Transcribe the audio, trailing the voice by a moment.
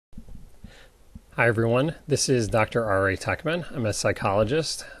Hi everyone, this is Dr. Ari Tuckman. I'm a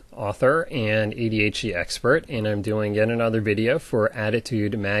psychologist, author, and ADHD expert, and I'm doing yet another video for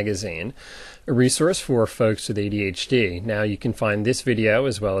Attitude Magazine, a resource for folks with ADHD. Now you can find this video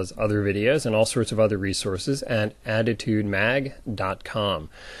as well as other videos and all sorts of other resources at attitudemag.com.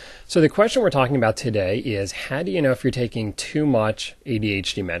 So the question we're talking about today is, how do you know if you're taking too much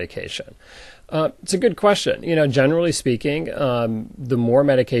ADHD medication? It's a good question. Generally speaking, the more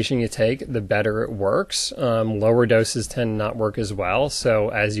medication you take, the better it works. Lower doses tend to not work as well. So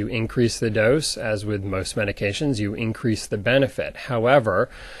as you increase the dose, as with most medications, you increase the benefit. However,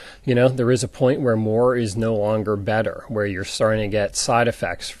 there is a point where more is no longer better, where you're starting to get side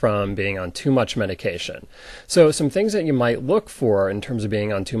effects from being on too much medication. So some things that you might look for in terms of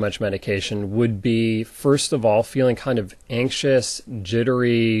being on too much medication would be, first of all, feeling kind of anxious,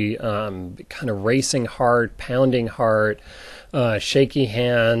 jittery, kind of racing heart, pounding heart, shaky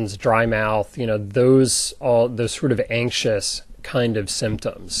hands, dry mouth, those sort of anxious kind of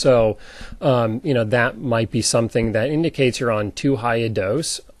symptoms. So, that might be something that indicates you're on too high a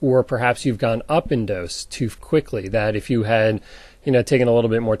dose, or perhaps you've gone up in dose too quickly, that if you had, taken a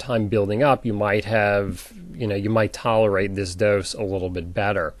little bit more time building up, you might have, you might tolerate this dose a little bit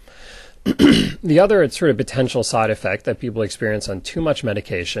better. The other sort of potential side effect that people experience on too much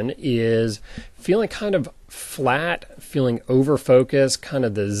medication is feeling kind of flat, feeling over-focused, kind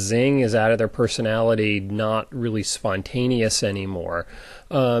of the zing is out of their personality, not really spontaneous anymore.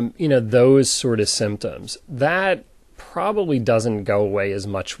 Those sort of symptoms. That probably doesn't go away as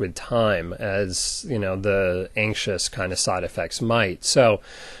much with time as, the anxious kind of side effects might. So,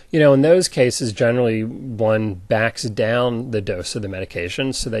 in those cases, generally one backs down the dose of the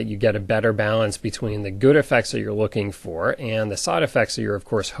medication so that you get a better balance between the good effects that you're looking for and the side effects that you're, of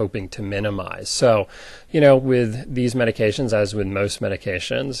course, hoping to minimize. So, with these medications, as with most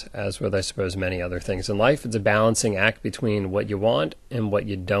medications, as with, I suppose, many other things in life, it's a balancing act between what you want and what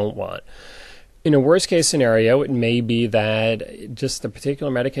you don't want. In a worst case scenario, it may be that just the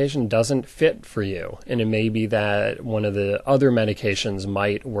particular medication doesn't fit for you. And it may be that one of the other medications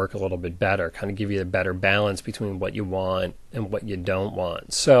might work a little bit better, kind of give you a better balance between what you want and what you don't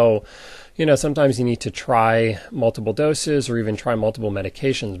want. So, sometimes you need to try multiple doses or even try multiple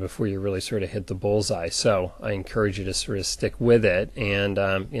medications before you really sort of hit the bullseye. So I encourage you to sort of stick with it and,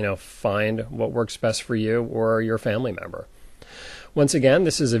 find what works best for you or your family member. Once again,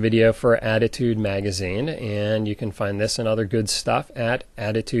 this is a video for Attitude Magazine, and you can find this and other good stuff at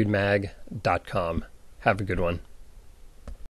attitudemag.com. Have a good one.